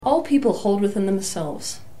All people hold within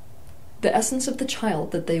themselves the essence of the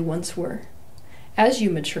child that they once were. As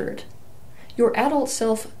you matured, your adult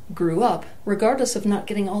self grew up, regardless of not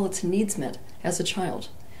getting all its needs met as a child.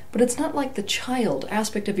 But it's not like the child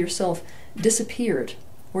aspect of yourself disappeared,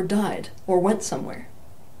 or died, or went somewhere.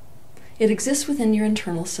 It exists within your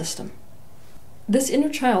internal system. This inner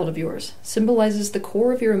child of yours symbolizes the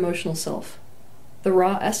core of your emotional self, the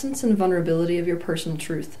raw essence and vulnerability of your personal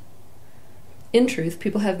truth. In truth,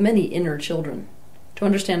 people have many inner children. To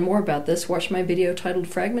understand more about this, watch my video titled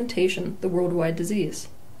Fragmentation, the Worldwide Disease.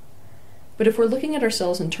 But if we're looking at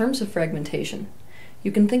ourselves in terms of fragmentation,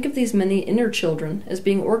 you can think of these many inner children as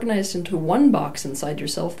being organized into one box inside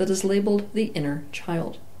yourself that is labeled the inner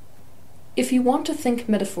child. If you want to think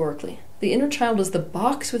metaphorically, the inner child is the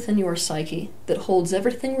box within your psyche that holds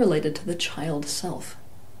everything related to the child self.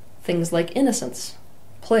 Things like innocence,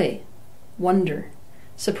 play, wonder,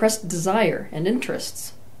 suppressed desire and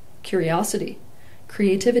interests, curiosity,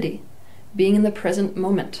 creativity, being in the present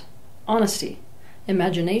moment, honesty,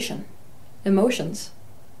 imagination, emotions,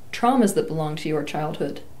 traumas that belong to your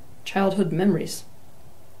childhood, childhood memories,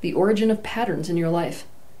 the origin of patterns in your life,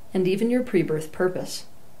 and even your pre-birth purpose.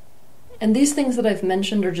 And these things that I've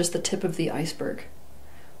mentioned are just the tip of the iceberg.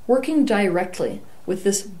 Working directly with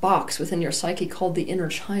this box within your psyche called the inner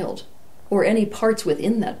child, or any parts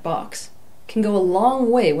within that box, can go a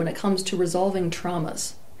long way when it comes to resolving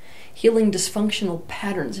traumas, healing dysfunctional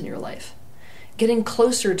patterns in your life, getting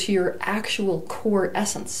closer to your actual core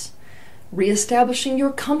essence, reestablishing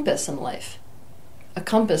your compass in life, a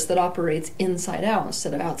compass that operates inside out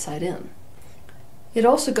instead of outside in. It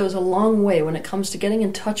also goes a long way when it comes to getting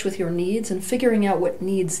in touch with your needs and figuring out what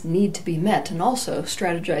needs need to be met, and also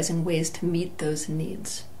strategizing ways to meet those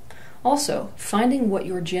needs. Also, finding what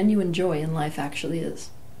your genuine joy in life actually is.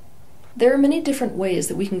 There are many different ways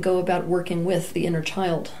that we can go about working with the inner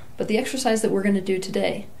child, but the exercise that we're going to do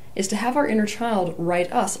today is to have our inner child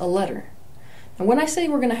write us a letter. And when I say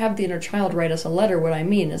we're going to have the inner child write us a letter, what I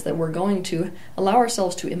mean is that we're going to allow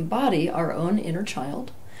ourselves to embody our own inner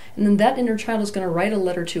child, and then that inner child is going to write a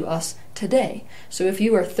letter to us today. So if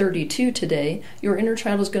you are 32 today, your inner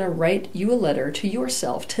child is going to write you a letter to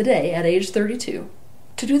yourself today at age 32.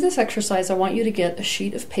 To do this exercise, I want you to get a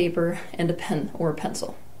sheet of paper and a pen or a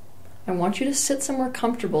pencil. I want you to sit somewhere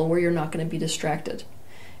comfortable where you're not going to be distracted.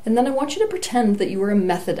 And then I want you to pretend that you are a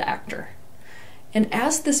method actor. And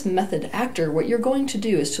as this method actor, what you're going to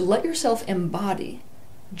do is to let yourself embody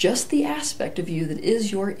just the aspect of you that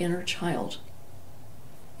is your inner child.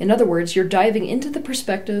 In other words, you're diving into the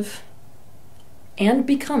perspective and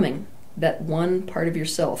becoming that one part of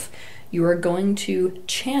yourself. You are going to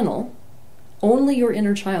channel only your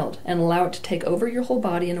inner child and allow it to take over your whole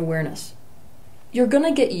body and awareness. You're going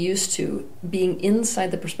to get used to being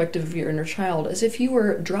inside the perspective of your inner child as if you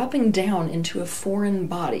were dropping down into a foreign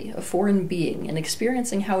body, a foreign being, and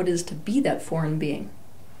experiencing how it is to be that foreign being.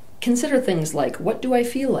 Consider things like, what do I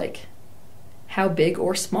feel like? How big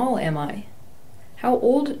or small am I? How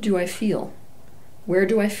old do I feel? Where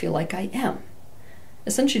do I feel like I am?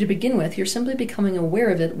 Essentially, to begin with, you're simply becoming aware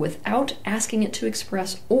of it without asking it to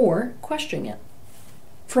express or questioning it.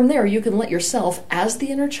 From there, you can let yourself, as the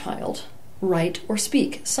inner child, write or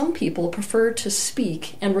speak. Some people prefer to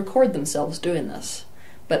speak and record themselves doing this,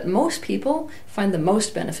 but most people find the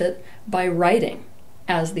most benefit by writing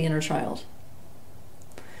as the inner child.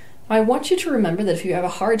 I want you to remember that if you have a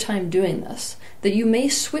hard time doing this, that you may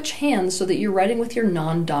switch hands so that you're writing with your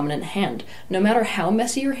non-dominant hand. No matter how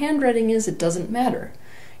messy your handwriting is, it doesn't matter.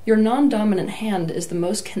 Your non-dominant hand is the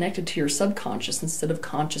most connected to your subconscious instead of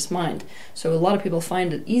conscious mind. So a lot of people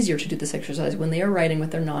find it easier to do this exercise when they are writing with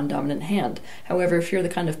their non-dominant hand. However, if you're the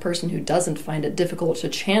kind of person who doesn't find it difficult to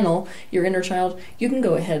channel your inner child, you can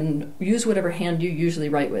go ahead and use whatever hand you usually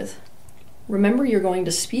write with. Remember, you're going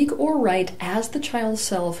to speak or write as the child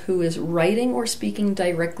self who is writing or speaking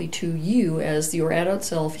directly to you as your adult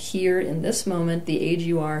self here in this moment, the age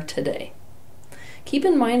you are today. Keep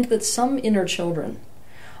in mind that some inner children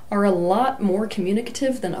are a lot more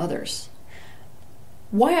communicative than others.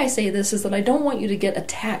 Why I say this is that I don't want you to get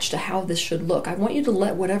attached to how this should look. I want you to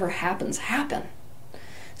let whatever happens happen.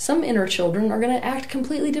 Some inner children are going to act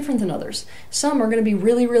completely different than others. Some are going to be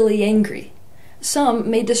really, really angry. Some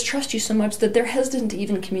may distrust you so much that they're hesitant to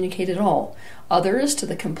even communicate at all. Others, to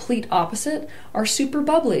the complete opposite, are super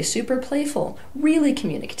bubbly, super playful, really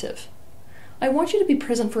communicative. I want you to be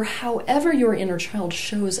present for however your inner child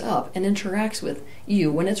shows up and interacts with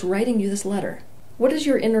you when it's writing you this letter. What is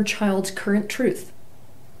your inner child's current truth?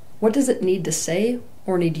 What does it need to say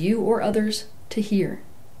or need you or others to hear?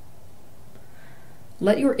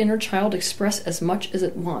 Let your inner child express as much as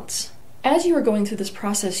it wants. As you are going through this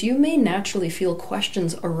process, you may naturally feel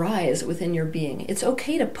questions arise within your being. It's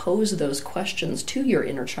okay to pose those questions to your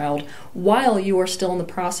inner child while you are still in the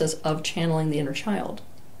process of channeling the inner child.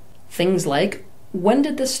 Things like, when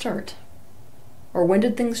did this start? Or when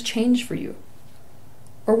did things change for you?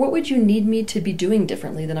 Or what would you need me to be doing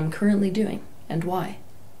differently than I'm currently doing, and why?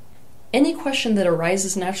 Any question that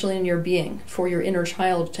arises naturally in your being for your inner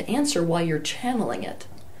child to answer while you're channeling it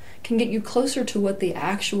can get you closer to what the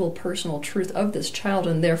actual personal truth of this child,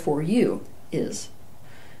 and therefore you, is.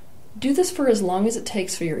 Do this for as long as it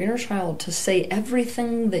takes for your inner child to say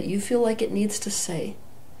everything that you feel like it needs to say.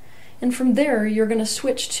 And from there, you're going to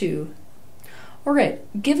switch to, all right,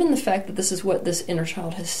 given the fact that this is what this inner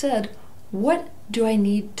child has said, what do I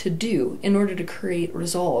need to do in order to create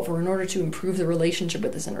resolve or in order to improve the relationship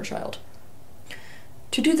with this inner child?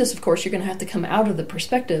 To do this, of course, you're going to have to come out of the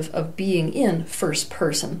perspective of being in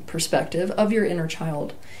first-person perspective of your inner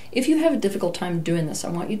child. If you have a difficult time doing this, I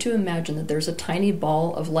want you to imagine that there's a tiny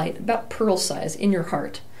ball of light, about pearl size, in your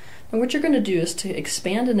heart. And what you're going to do is to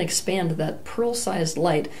expand and expand that pearl-sized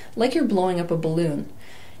light like you're blowing up a balloon.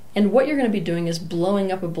 And what you're going to be doing is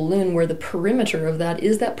blowing up a balloon where the perimeter of that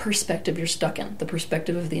is that perspective you're stuck in, the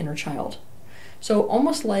perspective of the inner child. So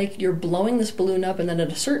almost like you're blowing this balloon up, and then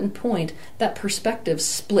at a certain point, that perspective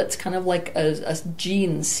splits, kind of like a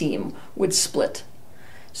jean seam would split,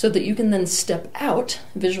 so that you can then step out,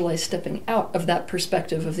 visualize stepping out of that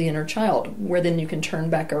perspective of the inner child, where then you can turn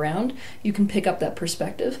back around, you can pick up that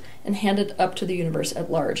perspective, and hand it up to the universe at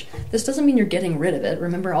large. This doesn't mean you're getting rid of it.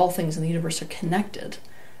 Remember, all things in the universe are connected.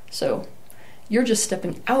 So you're just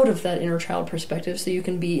stepping out of that inner child perspective so you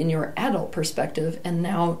can be in your adult perspective and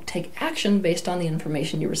now take action based on the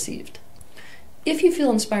information you received. If you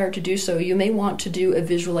feel inspired to do so, you may want to do a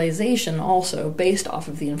visualization also based off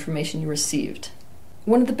of the information you received.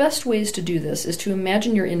 One of the best ways to do this is to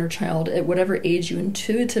imagine your inner child at whatever age you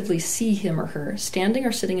intuitively see him or her standing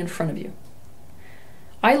or sitting in front of you.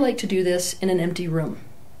 I like to do this in an empty room.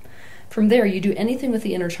 From there, you do anything with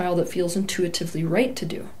the inner child that feels intuitively right to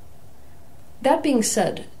do. That being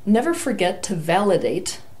said, never forget to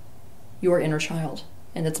validate your inner child,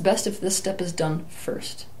 and it's best if this step is done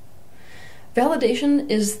first. Validation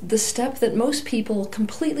is the step that most people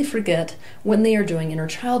completely forget when they are doing inner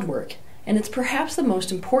child work, and it's perhaps the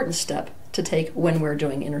most important step to take when we're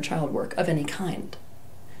doing inner child work of any kind.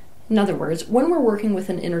 In other words, when we're working with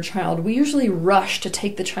an inner child, we usually rush to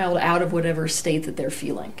take the child out of whatever state that they're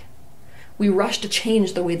feeling. We rush to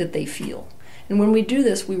change the way that they feel. And when we do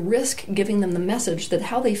this, we risk giving them the message that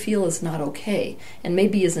how they feel is not okay, and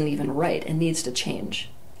maybe isn't even right, and needs to change.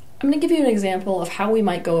 I'm going to give you an example of how we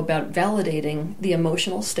might go about validating the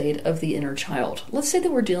emotional state of the inner child. Let's say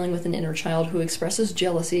that we're dealing with an inner child who expresses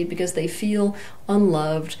jealousy because they feel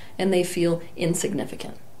unloved and they feel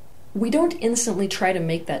insignificant. We don't instantly try to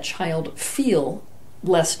make that child feel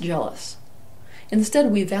less jealous.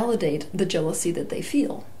 Instead, we validate the jealousy that they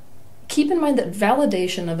feel. Keep in mind that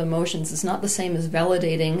validation of emotions is not the same as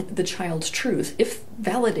validating the child's truth, if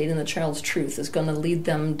validating the child's truth is going to lead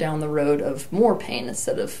them down the road of more pain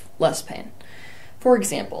instead of less pain. For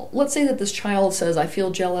example, let's say that this child says, I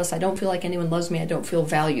feel jealous, I don't feel like anyone loves me, I don't feel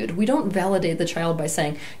valued. We don't validate the child by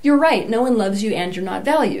saying, you're right, no one loves you and you're not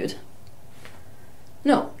valued.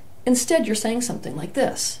 No, instead you're saying something like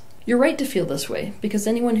this. You're right to feel this way, because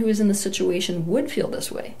anyone who is in this situation would feel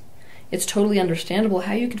this way. It's totally understandable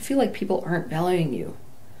how you could feel like people aren't valuing you.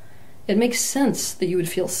 It makes sense that you would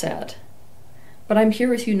feel sad. But I'm here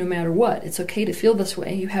with you no matter what. It's okay to feel this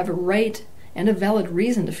way. You have a right and a valid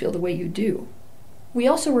reason to feel the way you do. We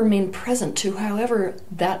also remain present to however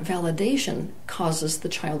that validation causes the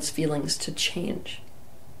child's feelings to change.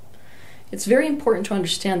 It's very important to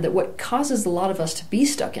understand that what causes a lot of us to be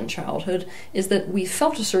stuck in childhood is that we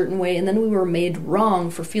felt a certain way and then we were made wrong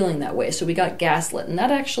for feeling that way, so we got gaslit, and that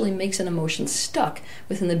actually makes an emotion stuck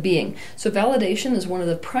within the being. So validation is one of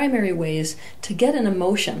the primary ways to get an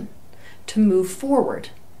emotion to move forward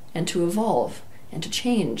and to evolve and to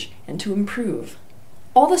change and to improve.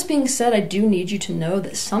 All this being said, I do need you to know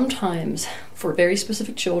that sometimes, for very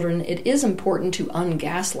specific children, it is important to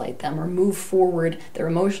ungaslight them or move forward their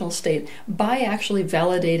emotional state by actually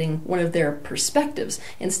validating one of their perspectives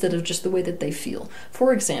instead of just the way that they feel.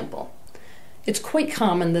 For example, it's quite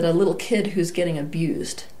common that a little kid who's getting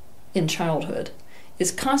abused in childhood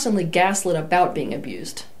is constantly gaslit about being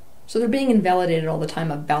abused. So they're being invalidated all the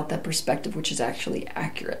time about that perspective, which is actually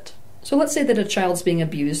accurate. So let's say that a child's being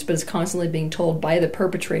abused, but is constantly being told by the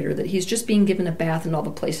perpetrator that he's just being given a bath in all the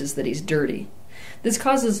places that he's dirty. This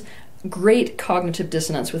causes great cognitive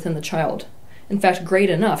dissonance within the child. In fact, great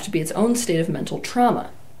enough to be its own state of mental trauma.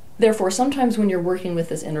 Therefore, sometimes when you're working with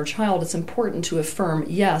this inner child, it's important to affirm,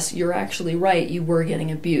 yes, you're actually right, you were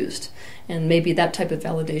getting abused. And maybe that type of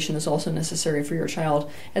validation is also necessary for your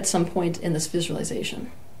child at some point in this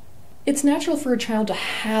visualization. It's natural for a child to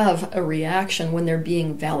have a reaction when they're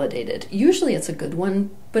being validated. Usually it's a good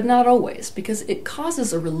one, but not always, because it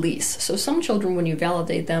causes a release. So some children, when you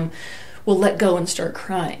validate them, will let go and start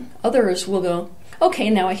crying. Others will go,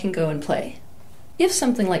 okay, now I can go and play. If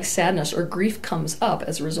something like sadness or grief comes up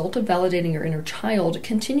as a result of validating your inner child,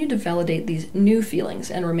 continue to validate these new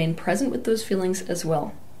feelings and remain present with those feelings as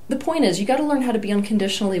well. The point is, you got to learn how to be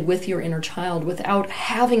unconditionally with your inner child without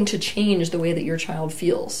having to change the way that your child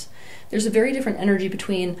feels. There's a very different energy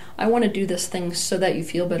between, I want to do this thing so that you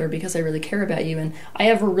feel better because I really care about you, and I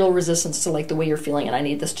have a real resistance to like the way you're feeling and I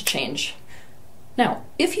need this to change. Now,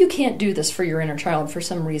 if you can't do this for your inner child for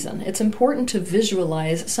some reason, it's important to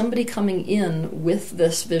visualize somebody coming in with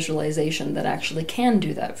this visualization that actually can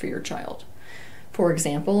do that for your child. For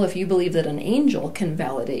example, if you believe that an angel can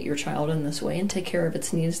validate your child in this way and take care of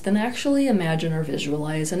its needs, then actually imagine or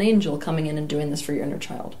visualize an angel coming in and doing this for your inner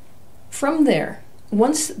child. From there,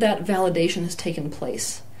 once that validation has taken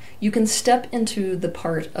place, you can step into the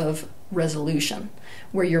part of resolution,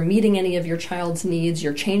 where you're meeting any of your child's needs,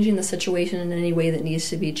 you're changing the situation in any way that needs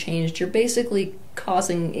to be changed. You're basically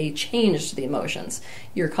causing a change to the emotions.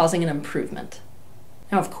 You're causing an improvement.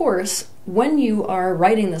 Now, of course, when you are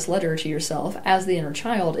writing this letter to yourself as the inner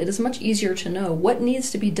child, it is much easier to know what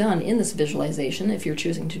needs to be done in this visualization if you're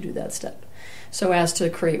choosing to do that step, so as to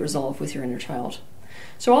create resolve with your inner child.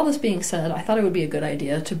 So all this being said, I thought it would be a good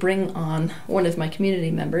idea to bring on one of my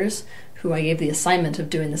community members who I gave the assignment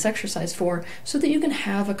of doing this exercise for, so that you can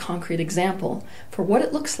have a concrete example for what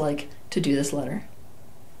it looks like to do this letter.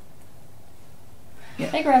 Yeah.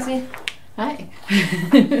 Hey, Gracie. Hi.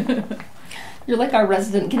 You're like our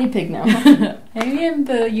resident guinea pig now. I am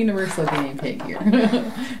the universal guinea pig here.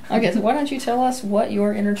 Okay, so why don't you tell us what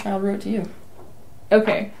your inner child wrote to you?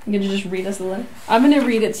 Okay. Could you just read us the letter? I'm going to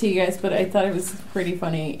read it to you guys, but I thought it was pretty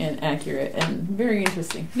funny and accurate and very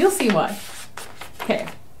interesting. You'll see why. Okay.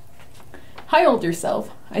 Hi, older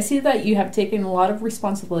self. I see that you have taken a lot of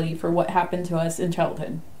responsibility for what happened to us in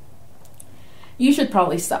childhood. You should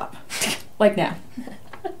probably stop. Like now.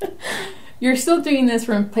 You're still doing this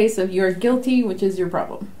from a place of you're guilty, which is your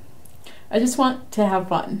problem. I just want to have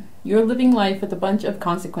fun. You're living life with a bunch of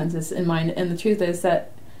consequences in mind, and the truth is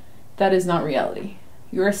that that is not reality.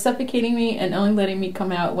 You are suffocating me and only letting me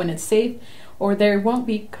come out when it's safe, or there won't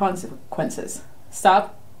be consequences.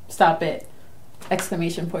 Stop. Stop it.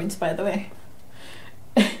 Exclamation points, by the way.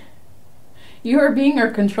 You are being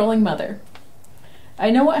our controlling mother.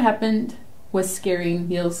 I know what happened was scary and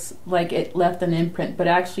feels like it left an imprint, but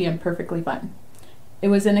actually I'm perfectly fine. It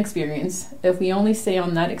was an experience. If we only stay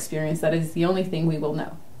on that experience, that is the only thing we will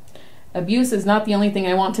know. Abuse is not the only thing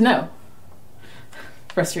I want to know.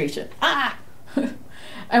 Frustration. Ah!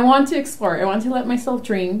 I want to explore. I want to let myself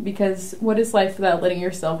dream, because what is life without letting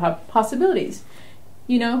yourself have possibilities?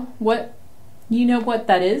 You know what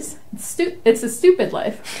that is? It's a stupid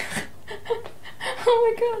life.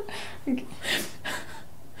 Oh my god. Okay.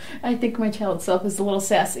 I think my child self is a little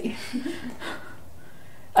sassy.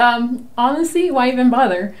 Honestly, why even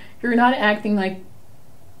bother? You're not acting like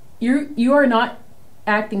you are not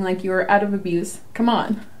acting like you are out of abuse. Come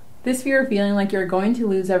on. This fear of feeling like you're going to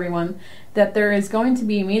lose everyone, that there is going to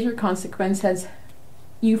be a major consequence, has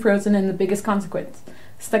you frozen in the biggest consequence,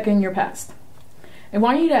 stuck in your past. I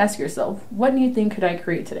want you to ask yourself, what new thing could I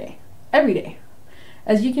create today? Every day.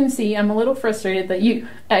 As you can see, I'm a little frustrated at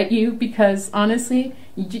you because honestly,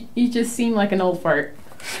 you just seem like an old fart.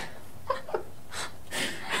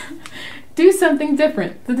 Do something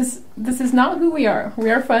different. This is not who we are. We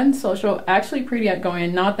are fun, social, actually pretty outgoing,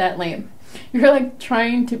 and not that lame. You are like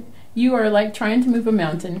trying to move a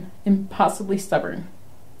mountain, impossibly stubborn.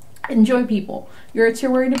 Enjoy people. You're too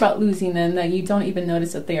worried about losing them that you don't even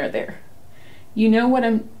notice that they are there. You know what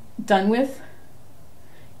I'm done with?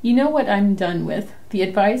 The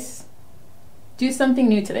advice? Do something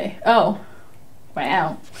new today. Oh,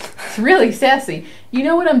 wow. It's really sassy. You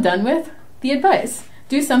know what I'm done with? The advice.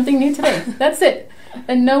 Do something new today. That's it.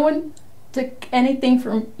 And no one took anything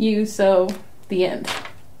from you, so the end.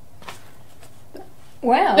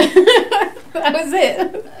 Wow. That was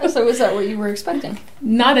it. So was that what you were expecting?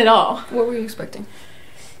 Not at all. What were you expecting?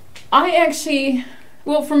 I actually,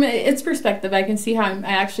 well, from its perspective, I can see how I'm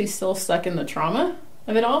actually still stuck in the trauma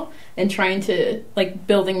of it all and trying to,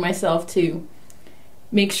 building myself to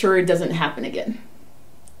make sure it doesn't happen again.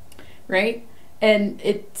 Right? And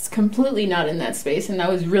it's completely not in that space, and that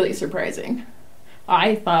was really surprising.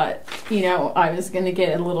 I thought, I was going to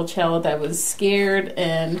get a little child that was scared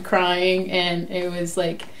and crying, and it was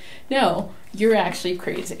like, no, you're actually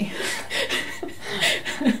crazy.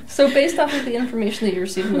 So based off of the information that you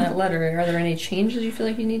received in that letter, are there any changes you feel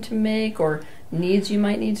like you need to make, or needs you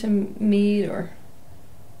might need to meet, or?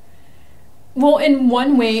 Well, in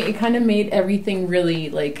one way, it kind of made everything really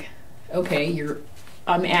like, okay,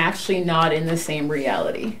 I'm actually not in the same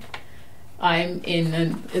reality. I'm in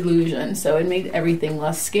an illusion, so it made everything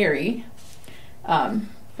less scary. But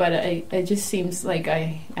it just seems like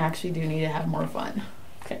I actually do need to have more fun.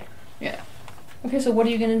 Okay. Yeah. Okay, so what are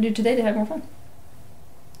you going to do today to have more fun?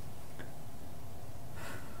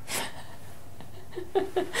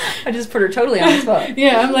 I just put her totally on the spot.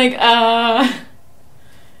 Yeah, I'm like,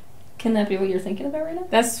 Can that be what you're thinking about right now?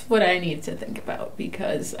 That's what I need to think about,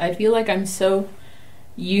 because I feel like I'm so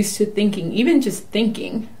used to thinking, even just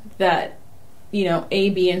thinking, that, A,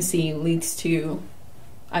 B, and C leads to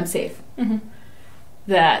I'm safe. Mm-hmm.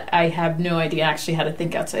 That I have no idea actually how to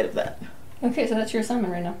think outside of that. Okay, so that's your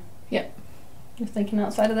assignment right now. Yep. You're thinking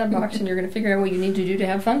outside of that box, and you're going to figure out what you need to do to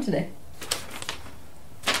have fun today.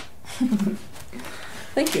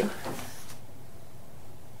 Thank you.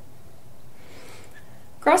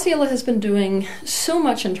 Graciela has been doing so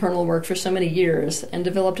much internal work for so many years and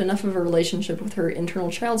developed enough of a relationship with her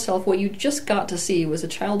internal child self. What you just got to see was a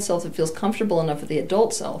child self that feels comfortable enough with the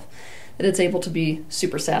adult self that it's able to be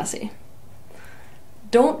super sassy.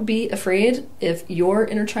 Don't be afraid if your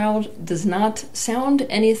inner child does not sound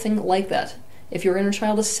anything like that. If your inner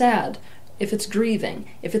child is sad, if it's grieving,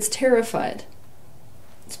 if it's terrified,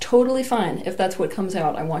 it's totally fine if that's what comes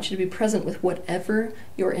out. I want you to be present with whatever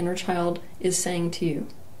your inner child is saying to you.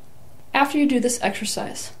 After you do this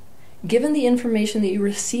exercise, given the information that you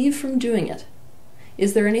receive from doing it,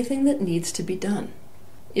 is there anything that needs to be done?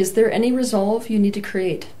 Is there any resolve you need to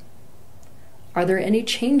create? Are there any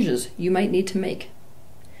changes you might need to make?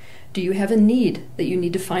 Do you have a need that you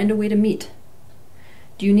need to find a way to meet?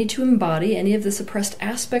 Do you need to embody any of the suppressed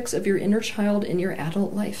aspects of your inner child in your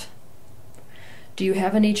adult life? Do you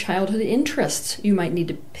have any childhood interests you might need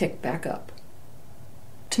to pick back up?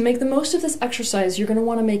 To make the most of this exercise, you're going to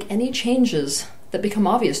want to make any changes that become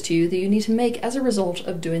obvious to you that you need to make as a result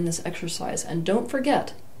of doing this exercise. And don't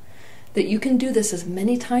forget that you can do this as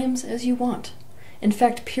many times as you want. In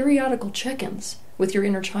fact, periodical check-ins with your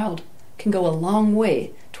inner child can go a long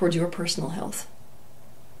way towards your personal health.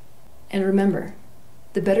 And remember,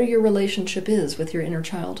 the better your relationship is with your inner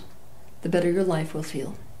child, the better your life will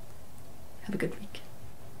feel. Have a good week.